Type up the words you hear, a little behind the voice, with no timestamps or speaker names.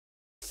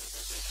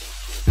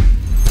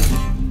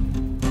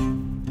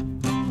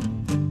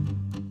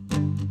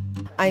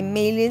I'm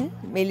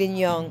Maylene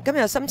Young。今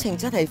日心情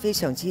真係非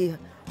常之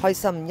開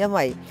心，因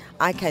為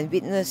I can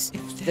witness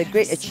the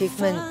great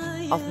achievement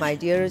of my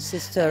dear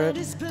sister,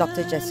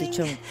 Dr. Jessie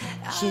Chung.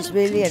 She's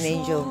really an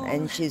angel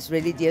and she's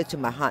really dear to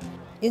my heart.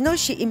 You know,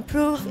 she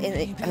improved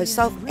in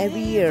herself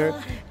every year,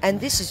 and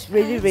this is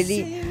really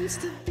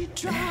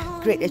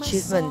great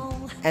achievement.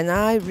 And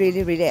I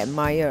really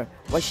admire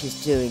what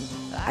she's doing.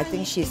 I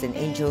think she's an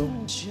angel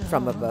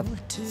from above,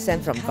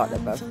 sent from God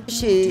above.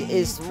 She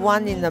is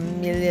one in a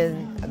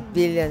million, a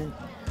billion.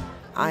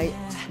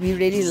 We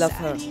really love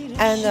her.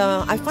 And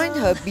I find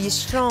her Be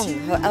Strong,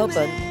 her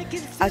album,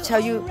 I tell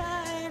you,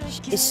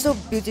 it's so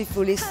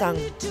beautifully sung.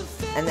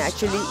 And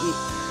actually,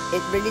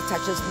 it really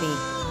touches me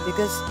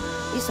because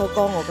呢首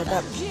歌我覺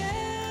得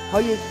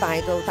可以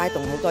帶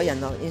動好多人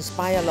咯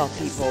 ，inspire a lot of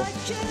people.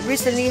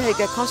 Recently, her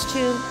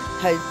costume,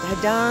 her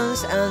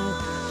dance, and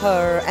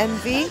her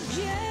MV,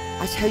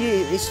 I tell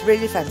you, it's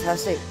really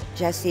fantastic.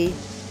 Jessie,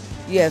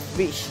 you have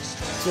reached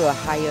to a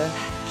higher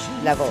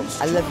level.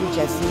 I love you,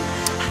 Jessie.